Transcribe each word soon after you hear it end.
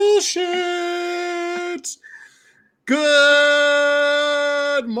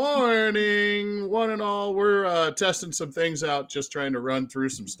Good morning, one and all. We're testing some things out, just trying to run through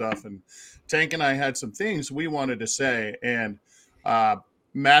some stuff. And Tank and I had some things we wanted to say, and uh,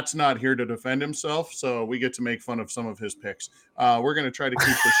 Matt's not here to defend himself, so we get to make fun of some of his picks. We're going to try to keep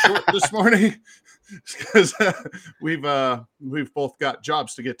this short this morning because we've both got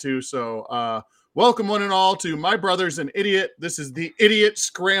jobs to get to. So welcome, one and all, to My Brother's an Idiot. This is the Idiot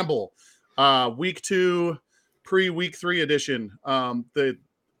Scramble, week 2. Pre-week 3 edition.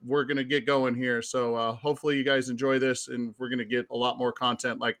 We're going to get going here. So hopefully you guys enjoy this, and we're going to get a lot more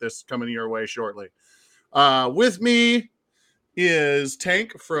content like this coming your way shortly. With me is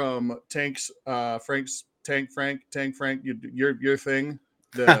Tank from Tank's Frank's Tank Frank your thing.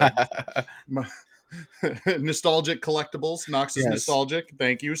 My, nostalgic collectibles. Knox is nostalgic.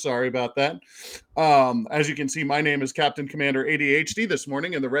 Thank you. Sorry about that. As you can see, my name is Captain Commander ADHD this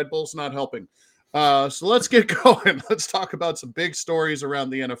morning, and the Red Bull's not helping. So let's get going. Let's talk about some big stories around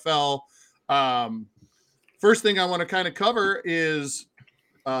the NFL. First thing I want to kind of cover is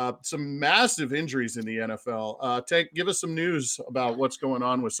some massive injuries in the NFL. Tank, give us some news about what's going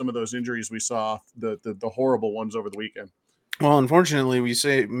on with some of those injuries we saw, the horrible ones over the weekend. Well, unfortunately,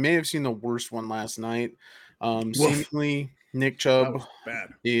 may have seen the worst one last night. Seemingly, Nick Chubb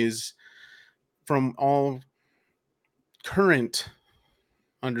is, from all current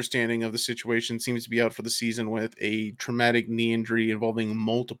understanding of the situation, seems to be out for the season with a traumatic knee injury involving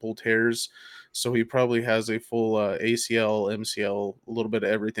multiple tears. So he probably has a full ACL, MCL, a little bit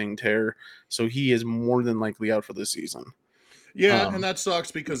of everything tear. So he is more than likely out for the season. Yeah, and that sucks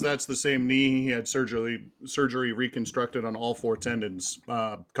because that's the same knee he had surgery reconstructed on all 4 tendons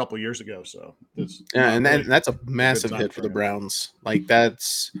a couple years ago. So that's a massive hit for the Browns. Like,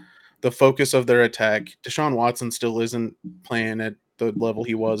 that's the focus of their attack. Deshaun Watson still isn't playing at the level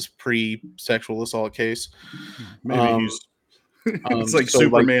he was pre-sexual assault case. Maybe he's it's like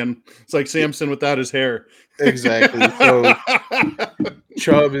Superman. It's like Samson without his hair. Exactly. So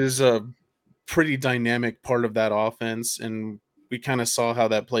Chubb is a pretty dynamic part of that offense, and we kind of saw how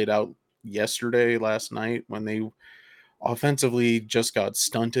that played out last night, when they offensively just got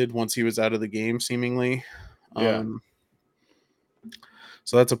stunted once he was out of the game, seemingly. Yeah.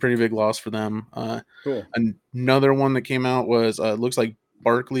 So that's a pretty big loss for them. Cool. Another one that came out was looks like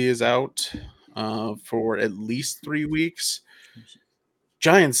Barkley is out for at least 3 weeks.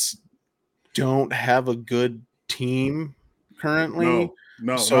 Giants don't have a good team currently.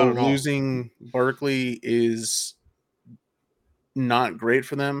 No, so losing Barkley is not great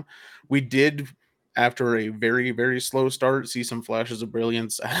for them. We did, after a very, very slow start, see some flashes of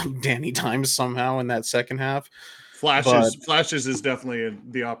brilliance out of Danny Dimes somehow in that second half. Flashes is definitely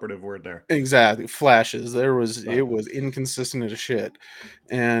the operative word there. Exactly. Flashes. It was inconsistent as shit.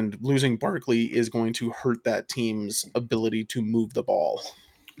 And losing Barkley is going to hurt that team's ability to move the ball.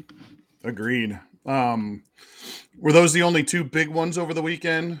 Agreed. Were those the only 2 big ones over the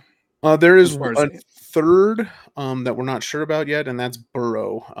weekend? There is a third that we're not sure about yet, and that's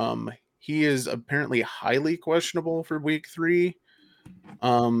Burrow. He is apparently highly questionable for week 3.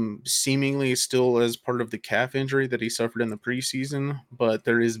 Seemingly still as part of the calf injury that he suffered in the preseason, but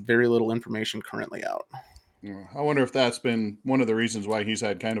there is very little information currently out. I wonder if that's been one of the reasons why he's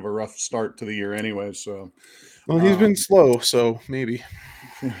had kind of a rough start to the year anyway. So, well, he's been slow, so maybe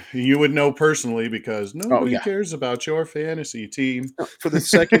you would know personally, because nobody cares about your fantasy team. For the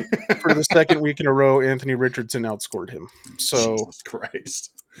second week in a row, Anthony Richardson outscored him. So, Jesus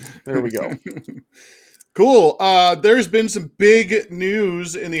Christ, there we go. Cool. There's been some big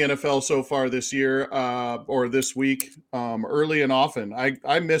news in the NFL so far this year, or this week, early and often.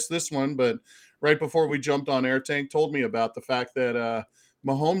 I missed this one, but right before we jumped on air, Tank told me about the fact that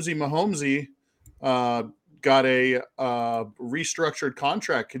Mahomesy got a restructured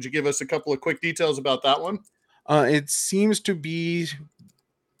contract. Could you give us a couple of quick details about that one? It seems to be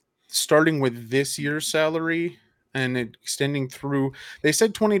starting with this year's salary and extending through, they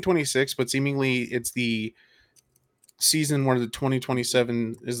said 2026, but seemingly it's the season where the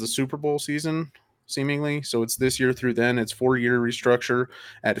 2027 is the Super Bowl season, seemingly. So it's this year through then. It's 4-year restructure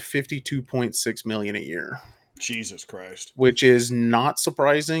at $52.6 million a year. Jesus Christ. Which is not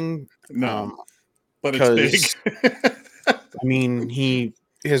surprising. No, but it's big. I mean, he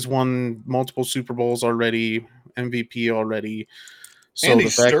has won multiple Super Bowls already, MVP already. So and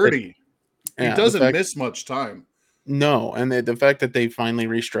he's sturdy. He doesn't miss much time. No, and the fact that they finally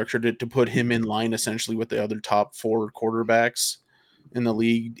restructured it to put him in line essentially with the other top 4 quarterbacks in the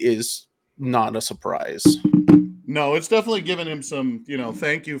league is not a surprise. No, it's definitely given him some,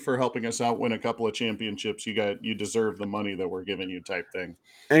 thank you for helping us out win a couple of championships. You deserve the money that we're giving you type thing.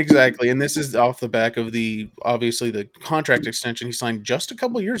 Exactly, and this is off the back of obviously the contract extension he signed just a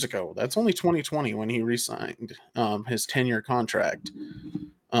couple years ago. That's only 2020 when he re-signed his 10-year contract.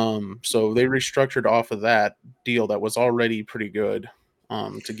 So they restructured off of that deal that was already pretty good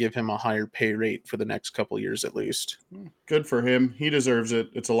to give him a higher pay rate for the next couple years at least. Good for him. He deserves it.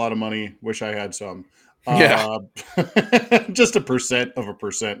 It's a lot of money. Wish I had some. Yeah, Just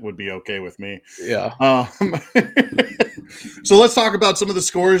 1% would be okay with me. yeah. So let's talk about some of the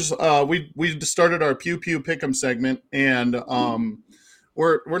scores. We started our Pew Pew Pick'em segment, and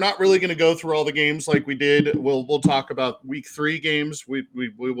we're not really going to go through all the games like we did. We'll talk about week 3 games. We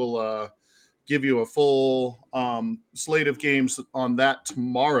will give you a full slate of games on that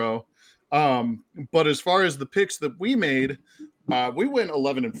tomorrow. But as far as the picks that we made, we went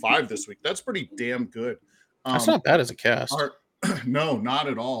 11-5 this week. That's pretty damn good. That's not bad as a cast. No, not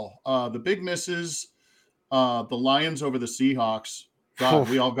at all. The big misses, the Lions over the Seahawks. God,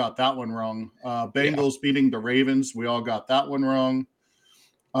 we all got that one wrong. Bengals beating the Ravens. We all got that one wrong.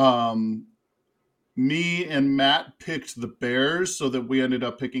 Me and Matt picked the Bears, so that we ended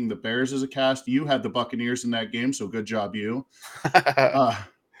up picking the Bears as a cast. You had the Buccaneers in that game, so good job, you.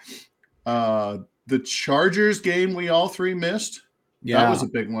 The Chargers game we all 3 missed. Yeah. That was a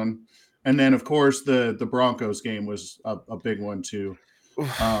big one. And then, of course, the Broncos game was a big one, too.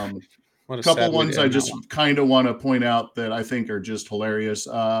 A couple ones I just kind of want to point out that I think are just hilarious.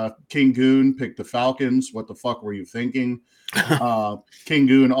 King Goon picked the Falcons. What the fuck were you thinking? King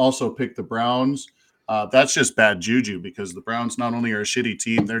Goon also picked the Browns. That's just bad juju, because the Browns not only are a shitty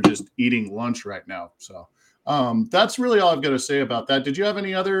team, they're just eating lunch right now. So that's really all I've got to say about that. Did you have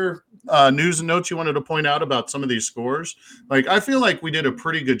any other news and notes you wanted to point out about some of these scores? Like, I feel like we did a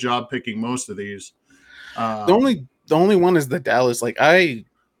pretty good job picking most of these. The only one is the Dallas. Like, I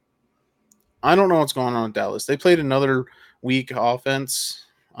don't know what's going on with Dallas. They played another weak offense.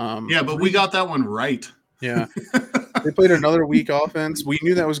 Yeah, but we got that one right. Yeah. They played another weak offense. We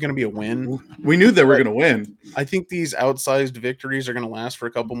knew that was going to be a win. We knew they were going to win. I think these outsized victories are going to last for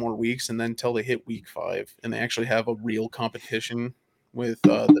a couple more weeks, and then until they hit week 5 and they actually have a real competition with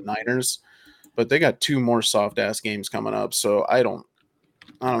the Niners. But they got 2 more soft ass games coming up, so I don't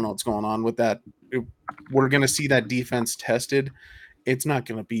know what's going on with that. We're going to see that defense tested. It's not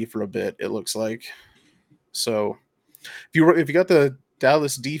going to be for a bit, it looks like. So if you got the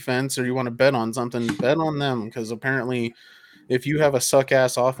Dallas defense, or you want to bet on something, bet on them, because apparently if you have a suck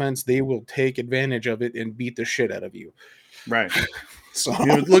ass offense, they will take advantage of it and beat the shit out of you. Right. So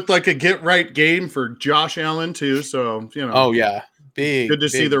it looked like a get right game for Josh Allen too. So, Oh yeah. Good to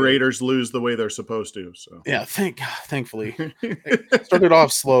see the Raiders lose the way they're supposed to. So yeah, thankfully. It started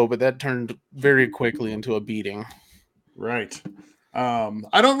off slow, but that turned very quickly into a beating. Right.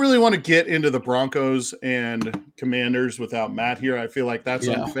 I don't really want to get into the Broncos and Commanders without Matt here. I feel like that's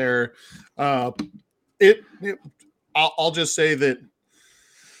unfair. I'll just say that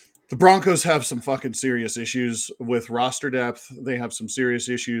the Broncos have some fucking serious issues with roster depth. They have some serious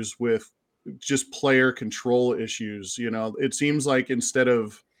issues with just player control issues. It seems like instead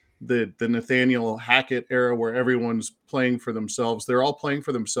of the Nathaniel Hackett era where everyone's playing for themselves, they're all playing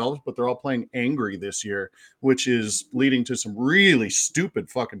for themselves, but they're all playing angry this year, which is leading to some really stupid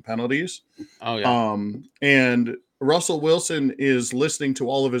fucking penalties. Oh yeah. And Russell Wilson is listening to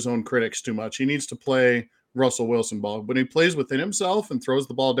all of his own critics too much. He needs to play Russell Wilson ball. When he plays within himself and throws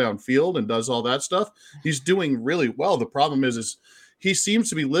the ball downfield and does all that stuff, he's doing really well. The problem is he seems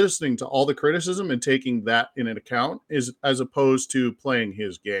to be listening to all the criticism and taking that in an account as opposed to playing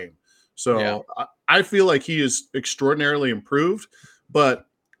his game. So I feel like he is extraordinarily improved, but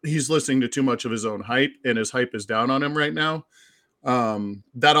he's listening to too much of his own hype, and his hype is down on him right now.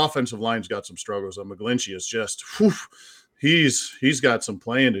 That offensive line's got some struggles. McGlinchey is just, he's got some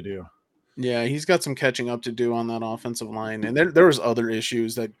playing to do. Yeah, he's got some catching up to do on that offensive line, and there was other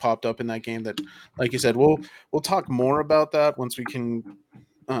issues that popped up in that game that, like you said, we'll talk more about that once we can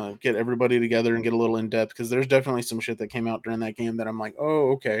get everybody together and get a little in depth, because there's definitely some shit that came out during that game that I'm like,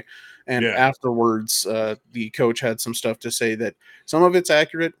 oh, okay. And afterwards, the coach had some stuff to say that some of it's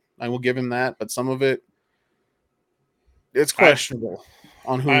accurate. I will give him that, but some of it's questionable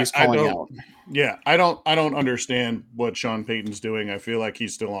on who he's calling out. Yeah, I don't understand what Sean Payton's doing. I feel like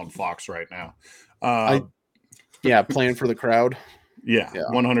he's still on Fox right now. Playing for the crowd. Yeah,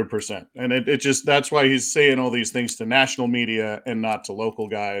 100%. And it just, that's why he's saying all these things to national media and not to local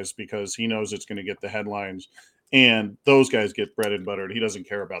guys, because he knows it's going to get the headlines, and those guys get bread and buttered. He doesn't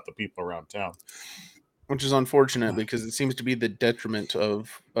care about the people around town. which is unfortunate because it seems to be the detriment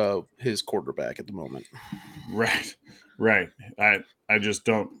of his quarterback at the moment. Right, right. I just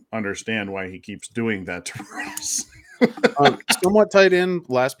don't understand why he keeps doing that to us. Somewhat tied in.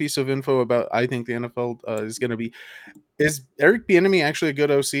 Last piece of info about I think the NFL is going to be. Is Eric Bieniemy actually a good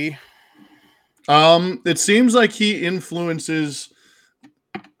OC? It seems like he influences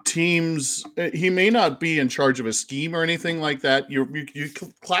teams. He may not be in charge of a scheme or anything like that. You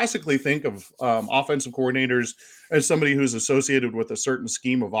classically think of offensive coordinators as somebody who's associated with a certain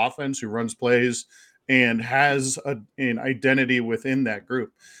scheme of offense, who runs plays and has an identity within that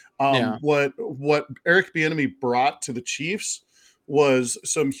group. Yeah. What Eric Bieniemy brought to the Chiefs was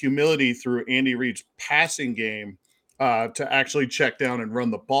some humility through Andy Reid's passing game, to actually check down and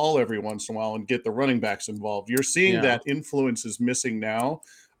run the ball every once in a while and get the running backs involved. You're seeing Yeah. that influence is missing now.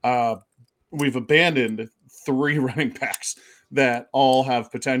 uh, we've abandoned 3 running backs that all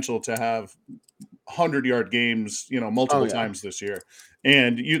have potential to have 100-yard games, Oh multiple yeah. times this year.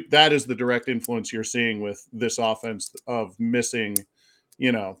 And that is the direct influence you're seeing with this offense of missing,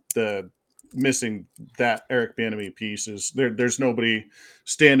 the missing that Eric Bieniemy piece. Is there's nobody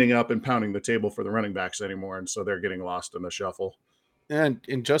standing up and pounding the table for the running backs anymore, and so they're getting lost in the shuffle. And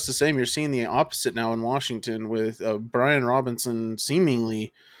in just the same, you're seeing the opposite now in Washington with Brian Robinson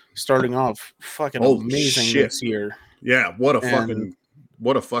seemingly starting off fucking Holy amazing shit. this year. Yeah, what a And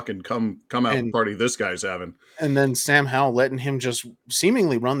fucking come out and party this guy's having. and then Sam Howell letting him just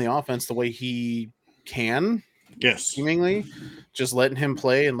seemingly run the offense the way he can, Yes. seemingly just letting him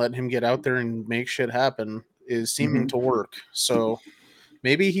play and letting him get out there and make shit happen is seeming to work. So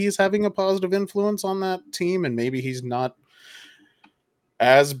maybe he's having a positive influence on that team, and maybe he's not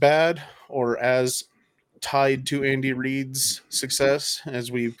as bad or as tied to Andy Reid's success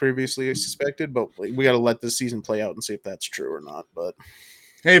as we previously suspected, but we got to let this season play out and see if that's true or not. But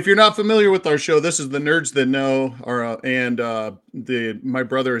Hey, if you're not familiar with our show, this is the Nerds That Know, and the My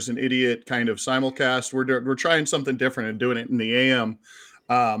Brother is an Idiot kind of simulcast. We're trying something different and doing it in the AM.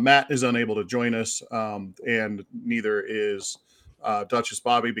 Matt is unable to join us, and neither is Duchess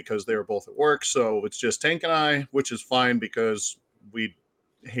Bobby because they are both at work. So it's just Tank and I, which is fine because we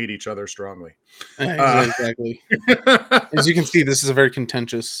hate each other strongly. exactly. As you can see, this is a very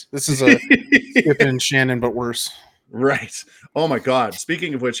contentious. This is a Skip and Shannon, but worse. Right. Oh my God.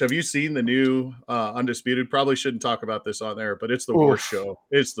 Speaking of which, have you seen the new Undisputed? Probably shouldn't talk about this on there, but it's the worst show.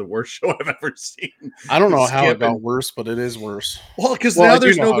 It's the worst show I've ever seen. I don't know how it got worse, but it is worse. Well, because now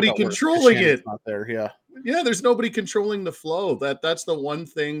there's nobody controlling it. Not there, yeah. Yeah, there's nobody controlling the flow. That's the one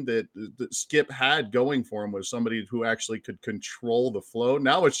thing that Skip had going for him, was somebody who actually could control the flow.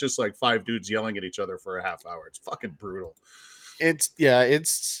 Now it's just like 5 dudes yelling at each other for a half hour. It's fucking brutal. It's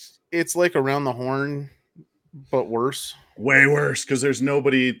like Around the Horn, but worse. Way worse, because there's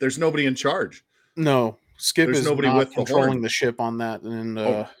nobody in charge. No, Skip is nobody not controlling the ship on that. And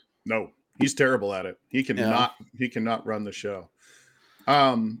no, he's terrible at it. He cannot run the show.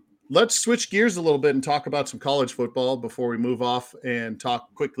 Let's switch gears a little bit and talk about some college football before we move off and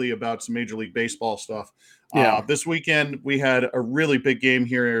talk quickly about some Major League Baseball stuff. This weekend we had a really big game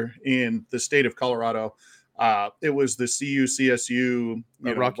here in the state of Colorado. It was the CU-CSU,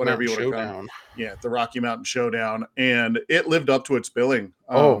 Rocky whatever Mountain you want to Showdown. Yeah, the Rocky Mountain Showdown, and it lived up to its billing.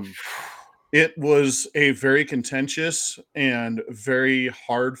 It was a very contentious and very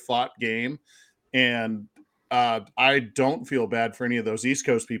hard-fought game, and I don't feel bad for any of those East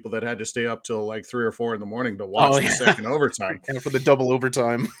Coast people that had to stay up till like 3 or 4 in the morning to watch the second overtime. And for the double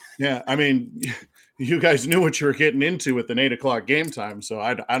overtime. Yeah, I mean, you guys knew what you were getting into with an 8 o'clock game time, so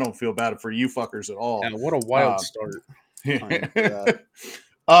I don't feel bad for you fuckers at all. Yeah, what a wild start.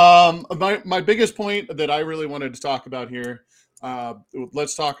 My biggest point that I really wanted to talk about here,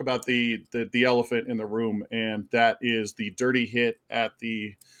 let's talk about the elephant in the room, and that is the dirty hit at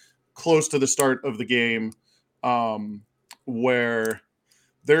the close to the start of the game, where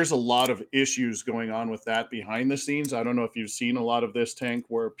there's a lot of issues going on with that behind the scenes. I don't know if you've seen a lot of this, Tank,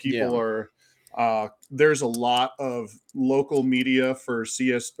 where people are there's a lot of local media for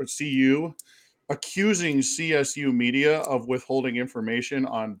CU accusing CSU media of withholding information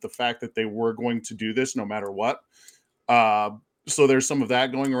on the fact that they were going to do this no matter what. So there's some of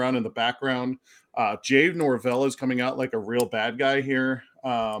that going around in the background. Jay Norvell is coming out like a real bad guy here.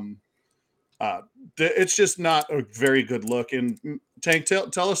 It's just not a very good look. And Tank,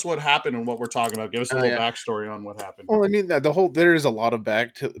 tell us what happened and what we're talking about. Give us a little backstory on what happened. Well, I mean, there is a lot of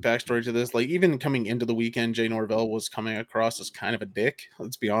backstory to this. Like, even coming into the weekend, Jay Norvell was coming across as kind of a dick.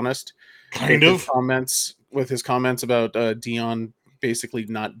 Let's be honest. With his comments about Dion basically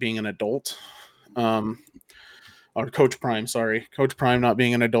not being an adult, or Coach Prime not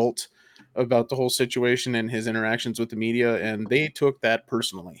being an adult. about the whole situation and his interactions with the media, and they took that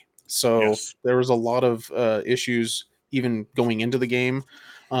personally. So Yes. there was a lot of issues even going into the game.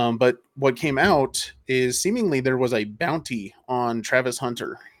 But what came out is seemingly there was a bounty on Travis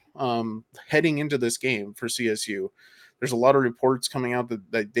Hunter heading into this game for CSU. There's a lot of reports coming out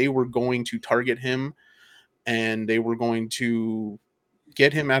that they were going to target him and they were going to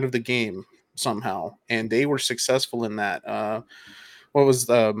get him out of the game somehow, and they were successful in that. What was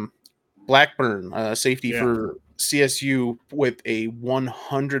Blackburn, safety Yeah. for CSU, with a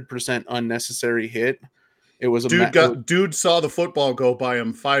 100% unnecessary hit. It was Dude saw the football go by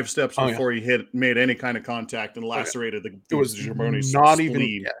him 5 steps oh yeah, before he made any kind of contact and oh yeah. lacerated It the was jabroni's not even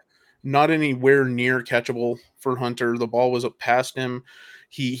spleen. not anywhere near catchable for Hunter. The ball was up past him.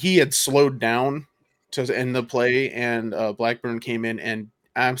 He had slowed down to end the play, and Blackburn came in and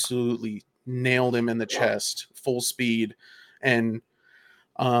absolutely nailed him in the chest, full speed, and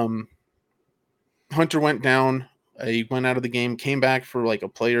um, Hunter went down. He went out of the game, came back for like a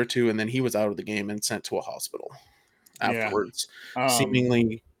play or two, and then he was out of the game and sent to a hospital Yeah. afterwards, Um,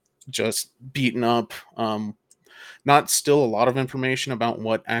 seemingly just beaten up. Not still a lot of information about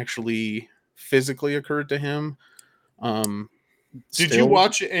what actually physically occurred to him. Um, did you Still,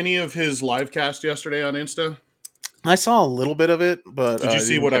 watch any of his live cast yesterday on Insta? I saw a little bit of it, but Did you I see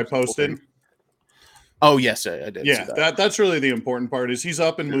didn't what I catch the whole thing. posted? Oh yes, I did see Yeah, that. that's really the important part. Is he's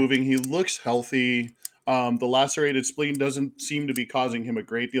up and Yeah. moving. He looks healthy. The lacerated spleen doesn't seem to be causing him a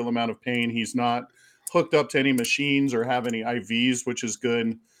great deal amount of pain. He's not hooked up to any machines or have any IVs, which is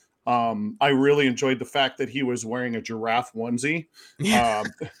good. I really enjoyed the fact that he was wearing a giraffe onesie. Yeah.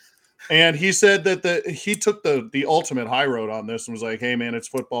 Um, and he said that he took the ultimate high road on this and was like, "Hey man, it's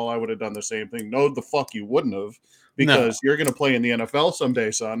football. I would have done the same thing." No, the fuck you wouldn't have, No. because you're going to play in the NFL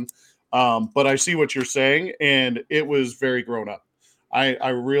someday, son. But I see what you're saying, and it was very grown up. I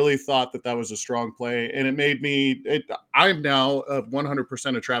really thought that was a strong play, and it made me. I'm now a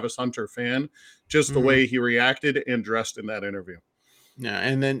 100% a Travis Hunter fan, just the Mhm. way he reacted and dressed in that interview. Yeah,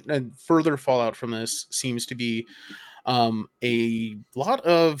 and then further fallout from this seems to be a lot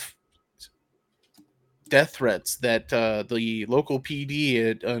of death threats that the local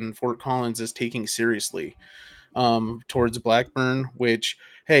PD in Fort Collins is taking seriously towards Blackburn, which,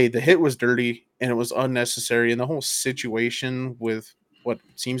 hey, the hit was dirty and it was unnecessary. And the whole situation with what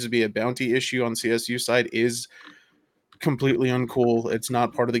seems to be a bounty issue on CSU side is completely uncool. It's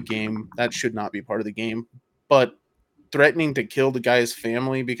not part of the game. That should not be part of the game. But threatening to kill the guy's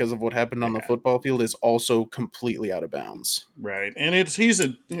family because of what happened on the Yeah. football field is also completely out of bounds. Right. And he's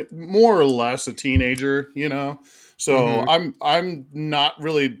a more or less a teenager, you know. So Mm-hmm. I'm not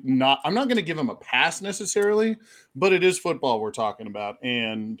really not I'm not going to give him a pass necessarily, but it is football we're talking about,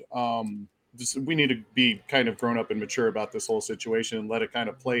 and we need to be kind of grown up and mature about this whole situation and let it kind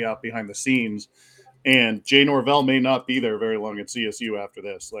of play out behind the scenes. And Jay Norvell may not be there very long at CSU after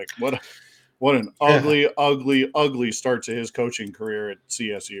this. Like what an Yeah. ugly, ugly, ugly start to his coaching career at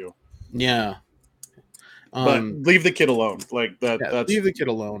CSU. Yeah. But Um, leave the kid alone. Like yeah. that's Leave the kid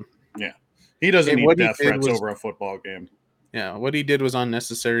alone. yeah. He doesn't need What he death did threats was over a football game. Yeah, what he did was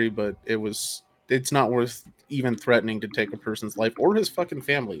unnecessary, but it's not worth even threatening to take a person's life or his fucking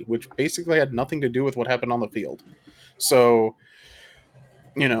family, which basically had nothing to do with what happened on the field. So,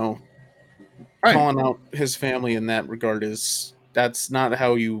 you know, Right. calling out his family in that regard is that's not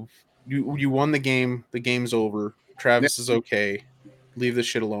how you won the game. The game's over. Yeah, Travis is okay. Leave the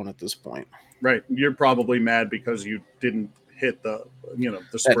shit alone at this point. right. You're probably mad because you didn't hit the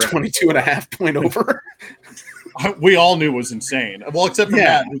That spread. 22 and a half point over. We all knew it was insane. Well, except for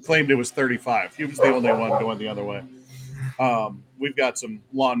Yeah. Matt, who claimed it was 35. He was the only one going the other way. We've got some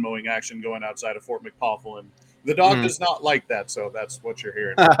lawn mowing action going outside of Fort McPaul, and the dog Mhm. does not like that, so that's what you're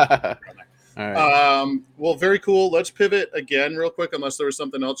hearing. All right. Well, very cool. Let's pivot again real quick, unless there was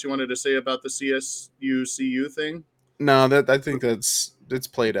something else you wanted to say about the CSU thing. No, that I think it's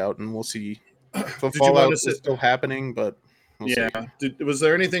played out, and we'll see. The Did you want to fallout say? is still happening, but we'll Yeah. see. Was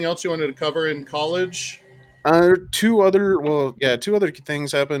there anything else you wanted to cover in college? Two other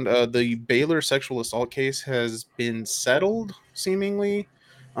things happened. The Baylor sexual assault case has been settled, seemingly.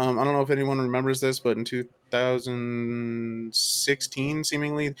 I don't know if anyone remembers this, but in 2016,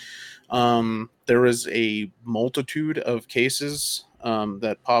 seemingly, there was a multitude of cases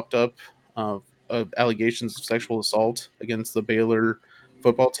that popped up of allegations of sexual assault against the Baylor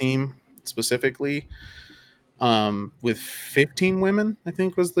football team specifically, with 15 women, I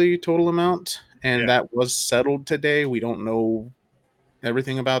think was the total amount. And Yeah, that was settled today. We don't know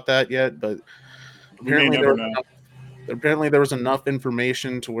everything about that yet, but we may apparently there never was know. enough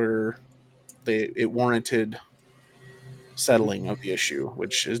information to where it warranted settling of the issue,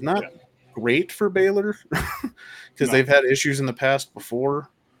 which is not Yeah. great for Baylor because they've had issues in the past before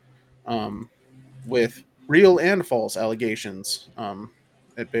with real and false allegations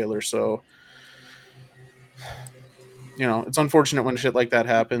at Baylor. So, it's unfortunate when shit like that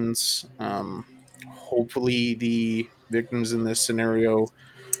happens. Hopefully the victims in this scenario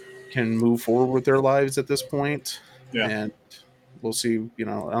can move forward with their lives at this point. Yeah. And we'll see.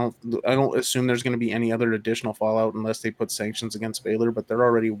 I don't assume there's going to be any other additional fallout unless they put sanctions against Baylor, but there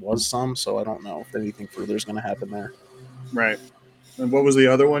already was some, so I don't know if anything further is going to happen there. Right. And what was the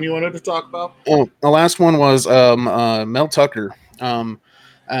other one you wanted to talk about? Oh, the last one was Mel Tucker. A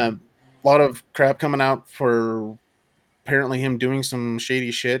lot of crap coming out for apparently him doing some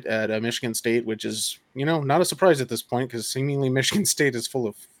shady shit at Michigan State, which is, not a surprise at this point because seemingly Michigan State is full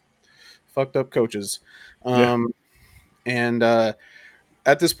of fucked up coaches. And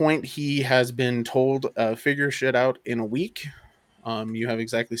at this point, he has been told figure shit out in a week. You have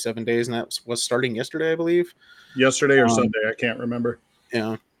exactly 7 days, and that was starting yesterday, I believe. Yesterday or Sunday, I can't remember.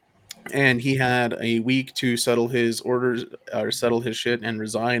 Yeah. And he had a week to settle his orders or settle his shit and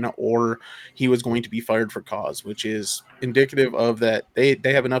resign, or he was going to be fired for cause, which is indicative of that they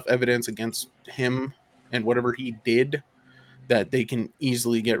have enough evidence against him and whatever he did that they can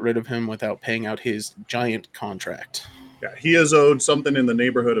easily get rid of him without paying out his giant contract. Yeah, he has owed something in the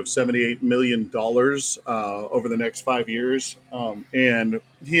neighborhood of $78 million over the next 5 years. And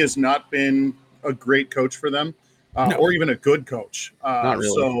he has not been a great coach for them or even a good coach. Not really.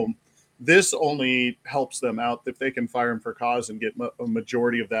 So this only helps them out if they can fire him for cause and get a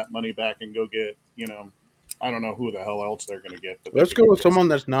majority of that money back and go get, I don't know who the hell else they're going to get. But let's go with someone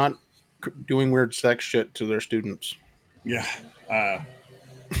that's not doing weird sex shit to their students. Yeah.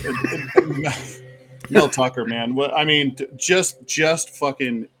 Mel Tucker, man. What I mean, just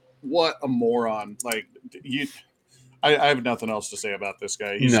fucking what a moron! Like I have nothing else to say about this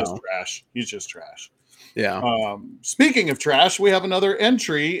guy. He's just trash. He's just trash. Yeah. Speaking of trash, we have another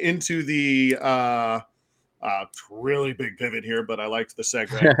entry into the really big pivot here, but I liked the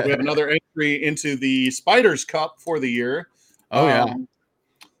segue. We have another entry into the Spiders Cup for the year. Oh yeah.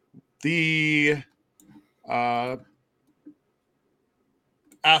 The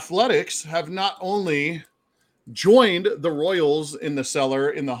Athletics have not only joined the Royals in the cellar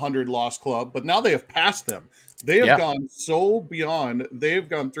in the 100-loss club, but now they have passed them. They have gone so beyond. They've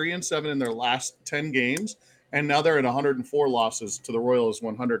gone 3-7 in their last 10 games, and now they're at 104 losses to the Royals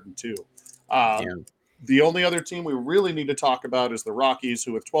 102. The only other team we really need to talk about is the Rockies,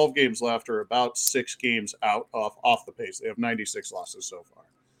 who with 12 games left are about 6 games out off the pace. They have 96 losses so far,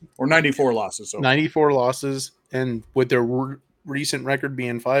 or 94 losses so far. 94 losses, and with their recent record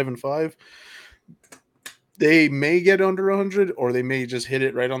being 5-5, they may get under 100, or they may just hit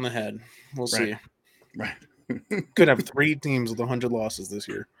it right on the head. We'll see. Right. Could have 3 teams with 100 losses this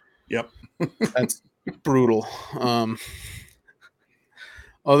year. Yep. That's brutal.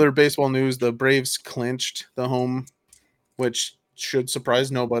 Other baseball news, the Braves clinched the home, which should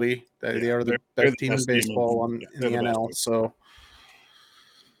surprise nobody. They are the best team in baseball in the NL. So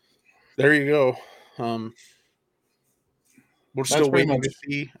there you go. We're still waiting to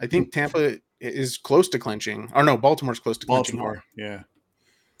see. I think Tampa is close to clinching. Or no, Baltimore's close to clinching. Yeah.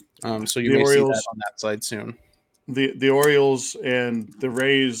 So you may see that on that side soon. The Orioles and the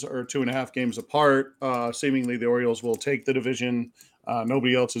Rays are 2.5 games apart. Seemingly, the Orioles will take the division.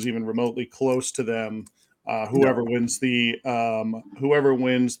 Nobody else is even remotely close to them. Whoever wins the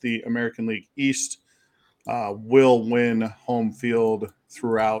American League East will win home field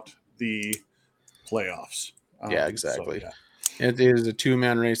throughout the playoffs. Yeah, exactly. So, yeah. It is a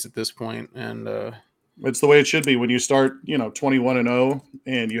 2-man race at this point, and it's the way it should be. When you start, 21-0,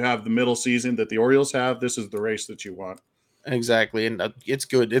 and you have the middle season that the Orioles have, this is the race that you want. Exactly, and it's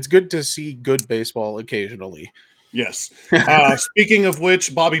good. It's good to see good baseball occasionally. Yes. Speaking of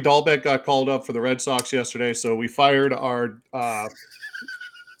which, Bobby Dahlbeck got called up for the Red Sox yesterday, so we fired our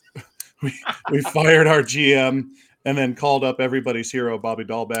we fired our GM and then called up everybody's hero, Bobby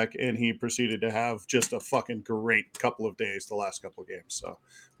Dahlbeck, and he proceeded to have just a fucking great couple of days the last couple of games. So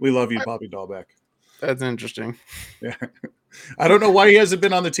we love you, Bobby Dahlbeck. That's interesting. Yeah. I don't know why he hasn't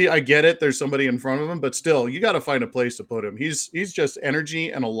been on the team. I get it. There's somebody in front of him, but still, you got to find a place to put him. He's just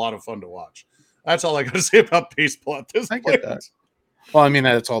energy and a lot of fun to watch. That's all I got to say about baseball at this point. Get that. Well, I mean,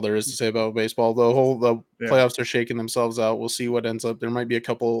 that's all there is to say about baseball. The playoffs are shaking themselves out. We'll see what ends up. There might be a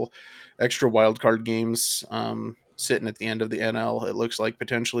couple extra wild card games sitting at the end of the NL. It looks like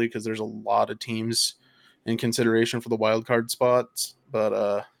potentially because there's a lot of teams in consideration for the wild card spots.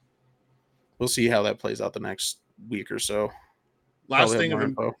 But we'll see how that plays out the next week or so. Last thing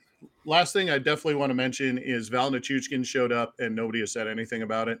I definitely want to mention is Val Nichushkin showed up and nobody has said anything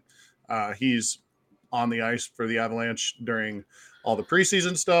about it. He's on the ice for the Avalanche during all the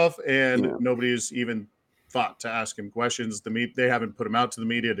preseason stuff, and nobody's even thought to ask him questions. They haven't put him out to the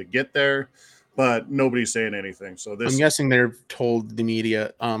media to get there, but nobody's saying anything. So I'm guessing they've told the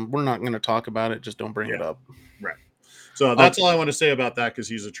media, we're not going to talk about it. Just don't bring it up. Right. So that's all I want to say about that, because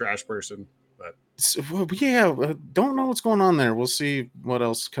he's a trash person. But don't know what's going on there. We'll see what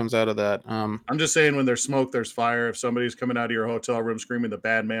else comes out of that. I'm just saying, when there's smoke, there's fire. If somebody's coming out of your hotel room screaming, "The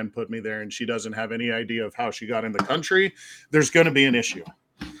bad man put me there," and she doesn't have any idea of how she got in the country, there's going to be an issue.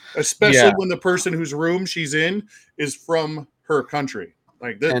 Especially when the person whose room she's in is from her country.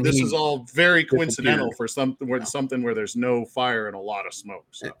 Like this is all very coincidental for something where there's no fire and a lot of smoke.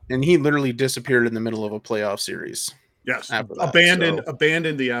 So. And he literally disappeared in the middle of a playoff series. Yes,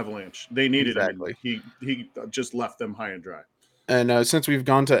 abandoned the Avalanche. They needed him. He just left them high and dry. And since we've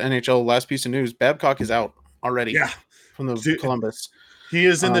gone to NHL, last piece of news: Babcock is out already. Yeah, from the Columbus. He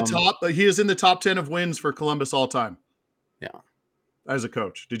is in the top. He is in the top 10 of wins for Columbus all time. Yeah, as a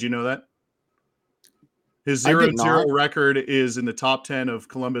coach, did you know that? His 0-0 record is in the top 10 of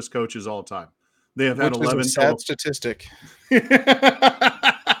Columbus coaches all time. They have had 11 is a sad statistic.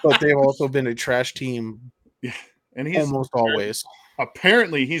 But they've also been a trash team. Yeah. And he's almost always.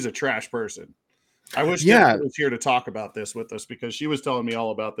 Apparently, he's a trash person. I wish Dad was here to talk about this with us, because she was telling me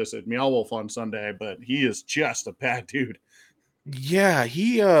all about this at Meow Wolf on Sunday, but he is just a bad dude. Yeah,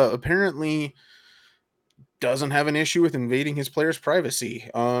 he apparently doesn't have an issue with invading his players' privacy.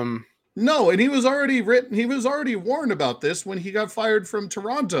 No, and he was already warned about this when he got fired from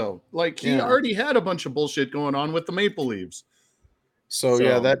Toronto. Like, he already had a bunch of bullshit going on with the Maple Leafs. So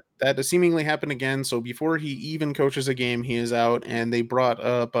yeah, that seemingly happened again. So before he even coaches a game, he is out, and they brought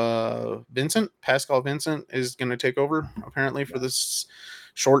up Pascal Vincent is going to take over apparently for this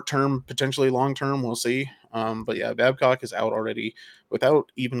short term, potentially long term. We'll see. But yeah, Babcock is out already without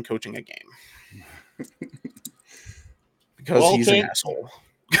even coaching a game because he's an asshole.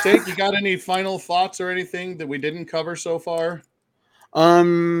 Tank, you got any final thoughts or anything that we didn't cover so far?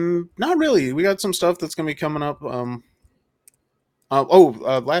 Not really. We got some stuff that's going to be coming up.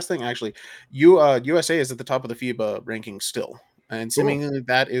 Last thing, actually, USA is at the top of the FIBA rankings still, and seemingly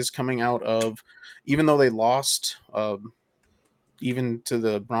that is coming out of, even though they lost, even to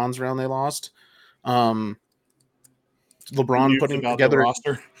the bronze round they lost. LeBron putting together the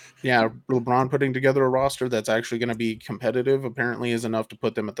roster. Yeah, LeBron putting together a roster that's actually going to be competitive apparently is enough to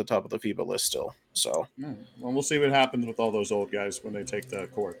put them at the top of the FIBA list still. So, well, we'll see what happens with all those old guys when they take the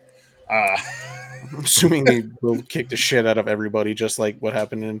court. I'm assuming they will kick the shit out of everybody, just like what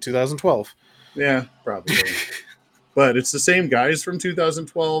happened in 2012. Yeah, probably. But it's the same guys from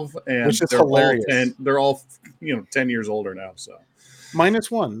 2012, and which is hilarious. They're all 10 years older now. So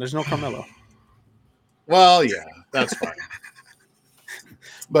 -1. There's no Carmelo. Well, yeah, that's fine.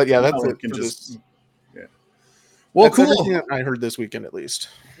 But yeah, that's it. Yeah. Well, that's cool. I heard this weekend at least.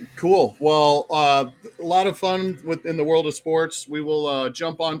 Cool. Well, a lot of fun in the world of sports. We will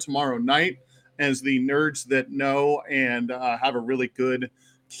jump on tomorrow night as the Nerds That Know, and have a really good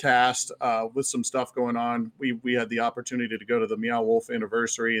cast with some stuff going on. We had the opportunity to go to the Meow Wolf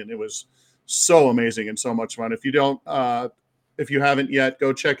anniversary, and it was so amazing and so much fun. If you haven't yet,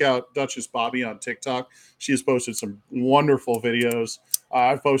 go check out Duchess Bobby on TikTok. She has posted some wonderful videos.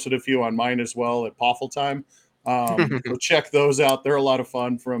 I've posted a few on mine as well at Poffle Time. So check those out. They're a lot of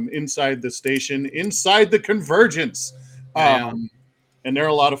fun, from inside the station, inside the Convergence. And they're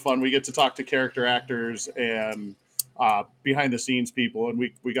a lot of fun. We get to talk to character actors and behind the scenes people, and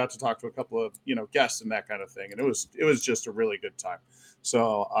we got to talk to a couple of guests and that kind of thing. And it was just a really good time.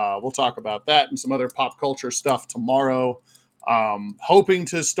 So we'll talk about that and some other pop culture stuff tomorrow. Hoping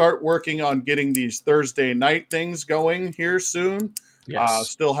to start working on getting these Thursday night things going here soon. Yes.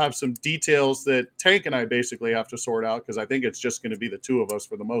 Still have some details that Tank and I basically have to sort out, because I think it's just going to be the two of us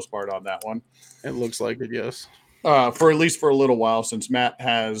for the most part on that one. It looks like it, yes. For at least for a little while, since Matt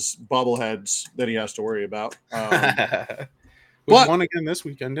has bobbleheads that he has to worry about. But won again this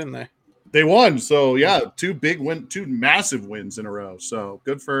weekend, didn't they? They won. So yeah, two massive wins in a row. So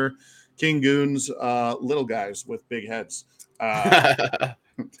good for King Goon's little guys with big heads.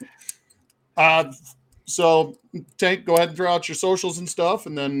 So Tank, go ahead and throw out your socials and stuff,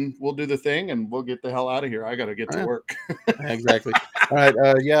 and then we'll do the thing and we'll get the hell out of here. I got to get to work. Exactly. All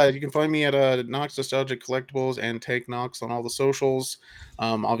right. You can find me at Knox Nostalgic Collectibles and Tank Knox on all the socials.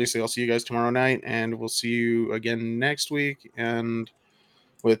 Obviously I'll see you guys tomorrow night, and we'll see you again next week, and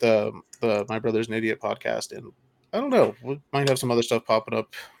with the My Brother's an Idiot podcast. And I don't know, we might have some other stuff popping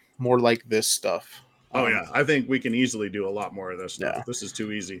up more like this stuff. Oh yeah, I think we can easily do a lot more of this stuff. Yeah. This is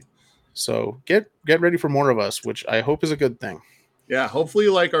too easy. So get ready for more of us, which I hope is a good thing. Yeah, hopefully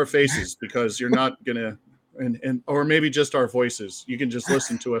you like our faces because you're not gonna, and or maybe just our voices. You can just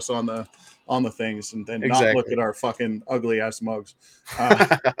listen to us on the things and then not look Exactly. at our fucking ugly ass mugs.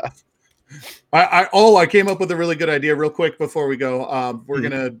 I came up with a really good idea real quick before we go. We're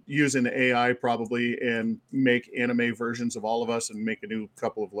gonna use an AI probably and make anime versions of all of us and make a new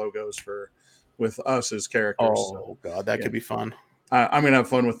couple of logos with us as characters. So, Oh God, that yeah, could be fun. I'm gonna have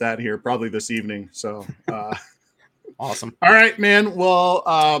fun with that here probably this evening. So. Awesome. All right, man.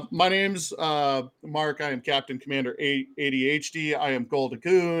 Well, my name's Mark. I am Captain Commander ADHD. I am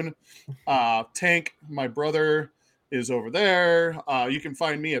Goldagoon. Tank, my brother, is over there. You can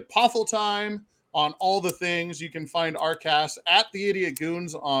find me at Poffle Time on all the things. You can find our cast at the Idiot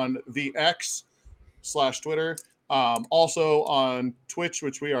Goons on the X/Twitter. Also on Twitch,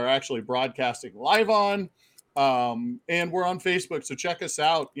 which we are actually broadcasting live on. And we're on Facebook, so check us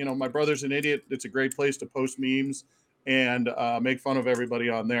out. You know, my brother's an idiot. It's a great place to post memes and make fun of everybody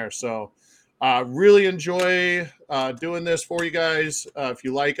on there. So really enjoy doing this for you guys. If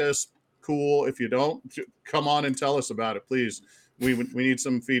you like us, cool. If you don't, come on and tell us about it, please. We need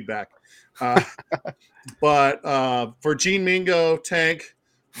some feedback. But for Gene Mingo, Tank,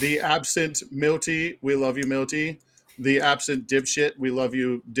 the absent Milty, we love you, Milty. The absent Dipshit, we love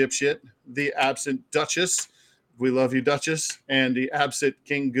you, Dipshit. The absent Duchess, we love you, Duchess. And the absent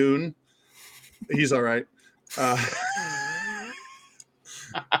King Goon, he's all right.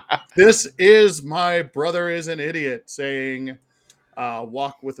 This is my brother is an idiot saying,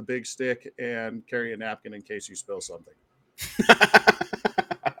 walk with a big stick and carry a napkin in case you spill something.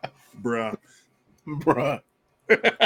 Bruh. Bruh.